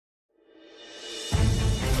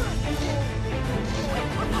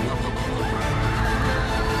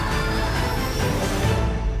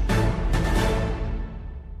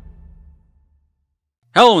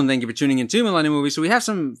Hello and thank you for tuning in to Millennium Movies. So we have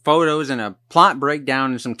some photos and a plot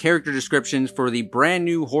breakdown and some character descriptions for the brand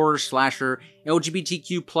new horror slasher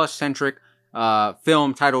LGBTQ plus centric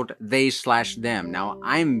film titled They/Them. Now,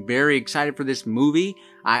 I'm very excited for this movie.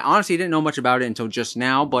 I honestly didn't know much about it until just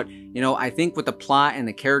now, but I think with the plot and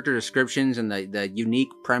the character descriptions and the unique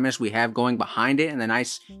premise we have going behind it and the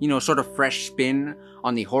nice, sort of fresh spin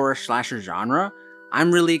on the horror slasher genre,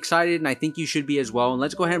 I'm really excited, and I think you should be as well. And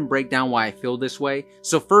let's go ahead and break down why I feel this way.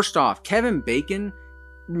 So first off, Kevin Bacon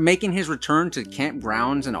making his return to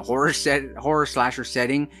campgrounds in a horror slasher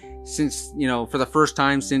setting since, for the first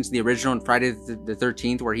time since the original Friday the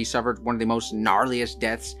 13th, where he suffered one of the most gnarliest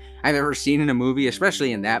deaths I've ever seen in a movie,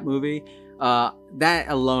 especially in that movie. That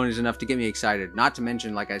alone is enough to get me excited. Not to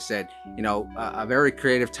mention, like I said, a very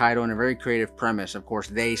creative title and a very creative premise. Of course,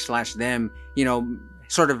 They/Them,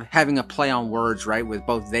 sort of having a play on words, right? With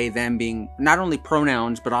both they, them being not only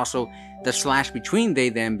pronouns, but also the slash between they,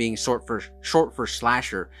 them being short for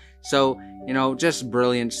slasher. So, just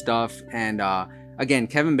brilliant stuff. And, again,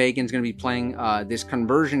 Kevin Bacon's going to be playing, this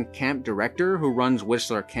conversion camp director who runs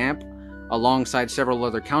Whistler Camp alongside several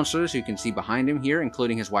other counselors who you can see behind him here,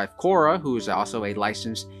 including his wife, Cora, who is also a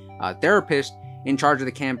licensed, therapist in charge of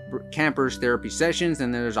the campers' therapy sessions.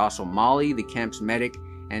 And then there's also Molly, the camp's medic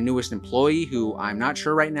and newest employee, who I'm not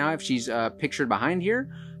sure right now if she's pictured behind here.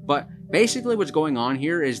 But basically what's going on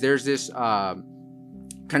here is there's this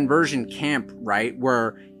conversion camp, right,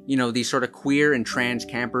 where, these sort of queer and trans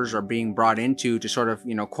campers are being brought into to sort of,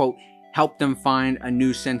 quote, help them find a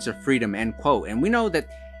new sense of freedom, end quote. And we know that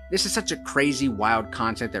this is such a crazy, wild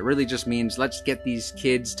concept that really just means let's get these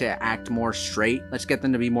kids to act more straight. Let's get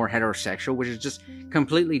them to be more heterosexual, which is just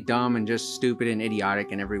completely dumb and just stupid and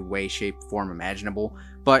idiotic in every way, shape, form imaginable.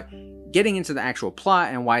 But getting into the actual plot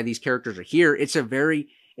and why these characters are here, it's a very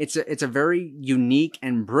unique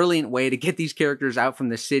and brilliant way to get these characters out from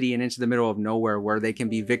the city and into the middle of nowhere, where they can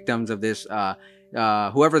be victims of this,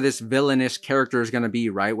 whoever this villainous character is going to be,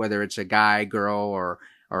 right? Whether it's a guy, girl,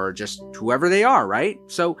 or just whoever they are, right?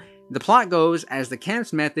 So the plot goes, as the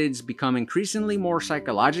camp's methods become increasingly more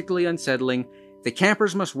psychologically unsettling, the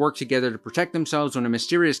campers must work together to protect themselves when a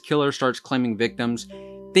mysterious killer starts claiming victims.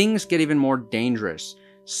 Things get even more dangerous.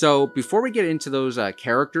 So before we get into those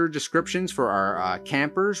character descriptions for our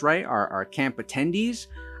campers, right, our camp attendees,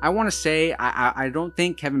 I want to say I don't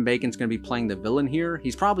think Kevin Bacon's going to be playing the villain here.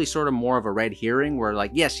 He's probably sort of more of a red herring, where,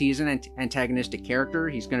 like, yes, he's an antagonistic character.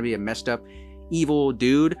 He's going to be a messed up evil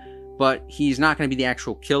dude, but he's not going to be the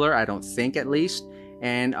actual killer, I don't think, at least.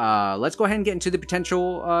 And let's go ahead and get into the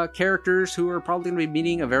potential characters who are probably going to be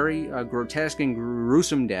meeting a very grotesque and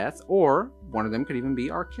gruesome death, or one of them could even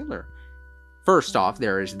be our killer. First off,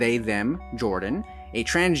 there is They/Them Jordan, a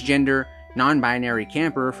transgender, non-binary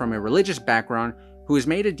camper from a religious background who has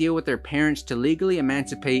made a deal with their parents to legally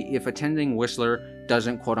emancipate if attending Whistler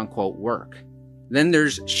doesn't quote-unquote work. Then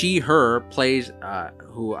there's She/Her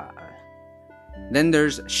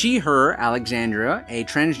Alexandria, a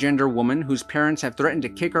transgender woman whose parents have threatened to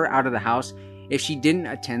kick her out of the house if she didn't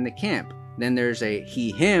attend the camp. Then there's a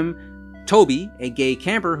He/Him, Toby, a gay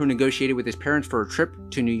camper who negotiated with his parents for a trip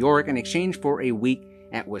to New York in exchange for a week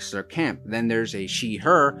at Whistler Camp. Then there's a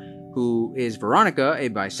She/Her, who is Veronica, a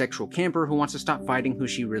bisexual camper who wants to stop fighting who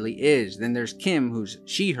she really is. Then there's Kim, who's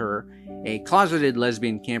She/Her, a closeted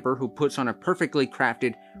lesbian camper who puts on a perfectly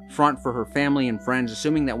crafted front for her family and friends,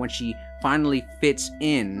 assuming that when she finally fits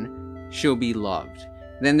in, she'll be loved.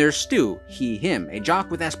 Then there's Stu, He/Him, a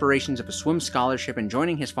jock with aspirations of a swim scholarship and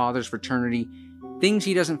joining his father's fraternity, things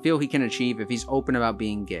he doesn't feel he can achieve if he's open about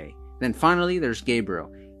being gay. Then finally, there's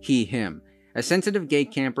Gabriel, He/Him, a sensitive gay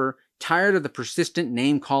camper, tired of the persistent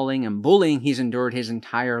name-calling and bullying he's endured his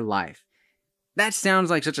entire life. That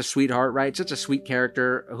sounds like such a sweetheart, right? Such a sweet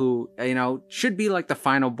character who, should be like the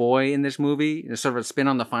final boy in this movie, sort of a spin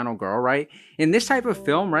on the final girl, right? In this type of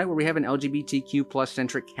film, right, where we have an LGBTQ plus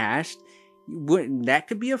centric cast, that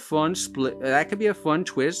could be a fun split. That could be a fun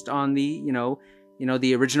twist on the,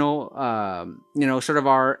 the original, sort of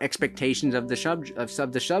our expectations of the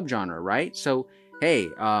subgenre, right? So, hey,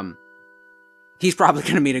 he's probably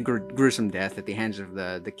going to meet a gruesome death at the hands of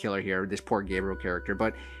the killer here, this poor Gabriel character.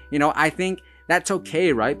 But, I think that's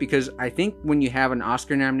okay, right? Because I think when you have an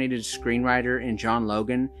Oscar-nominated screenwriter in John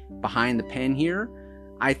Logan behind the pen here,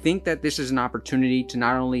 I think that this is an opportunity to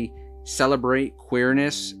not only celebrate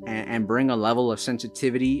queerness and bring a level of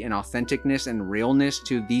sensitivity and authenticness and realness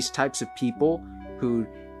to these types of people who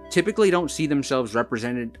typically don't see themselves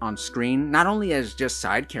represented on screen, not only as just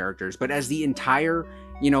side characters, but as the entire,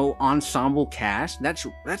 ensemble cast. That's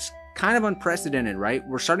kind of unprecedented, right?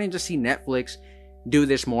 We're starting to see Netflix do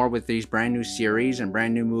this more with these brand new series and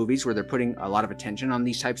brand new movies where they're putting a lot of attention on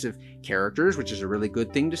these types of characters, which is a really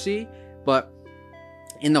good thing to see. But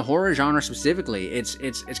in the horror genre specifically, it's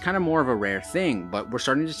kind of more of a rare thing, but we're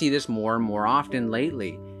starting to see this more and more often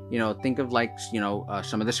lately. You know, think of like,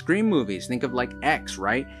 some of the Scream movies, think of like X,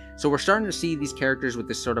 right? So we're starting to see these characters with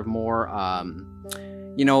this sort of more,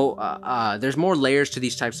 there's more layers to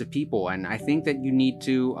these types of people. And I think that you need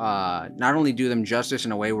to not only do them justice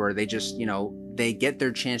in a way where they just, they get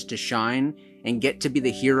their chance to shine and get to be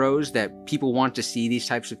the heroes that people want to see these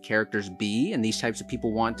types of characters be, and these types of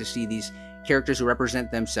people want to see these characters who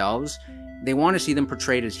represent themselves. They want to see them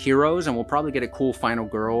portrayed as heroes, and we'll probably get a cool final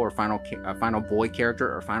girl or final boy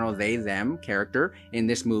character or final they/them character in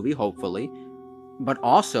this movie, hopefully. But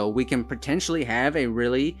also, we can potentially have a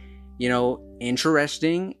really,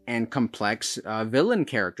 interesting and complex villain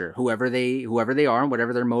character, whoever they are and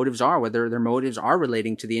whatever their motives are, whether their motives are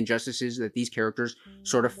relating to the injustices that these characters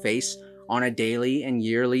sort of face on a daily and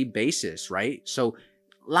yearly basis, right? So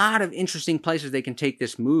a lot of interesting places they can take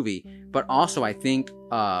this movie. But also, I think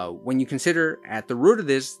when you consider at the root of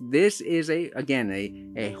this is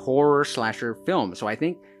a horror slasher film. So I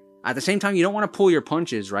think at the same time, you don't want to pull your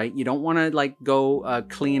punches, right? You don't want to like go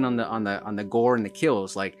clean on the gore and the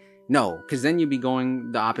kills, like, no, because then you'd be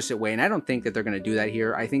going the opposite way. And I don't think that they're going to do that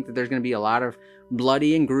here. I think that there's going to be a lot of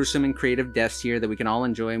bloody and gruesome and creative deaths here that we can all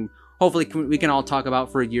enjoy, and hopefully we can all talk about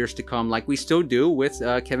for years to come, like we still do with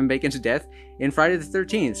Kevin Bacon's death in Friday the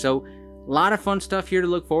 13th. So a lot of fun stuff here to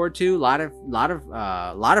look forward to. A lot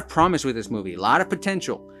of promise with this movie. A lot of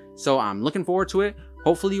potential. So I'm looking forward to it.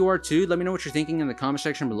 Hopefully you are too. Let me know what you're thinking in the comment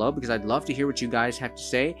section below, because I'd love to hear what you guys have to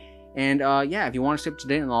say. And if you want to stay up to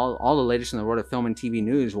date on all the latest in the world of film and TV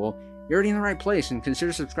news, well, you're already in the right place, and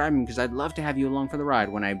consider subscribing, because I'd love to have you along for the ride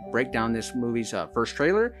when I break down this movie's first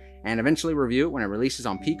trailer and eventually review it when it releases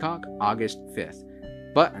on Peacock August 5th.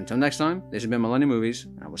 But until next time, this has been Millennium Movies,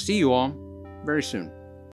 and I will see you all very soon.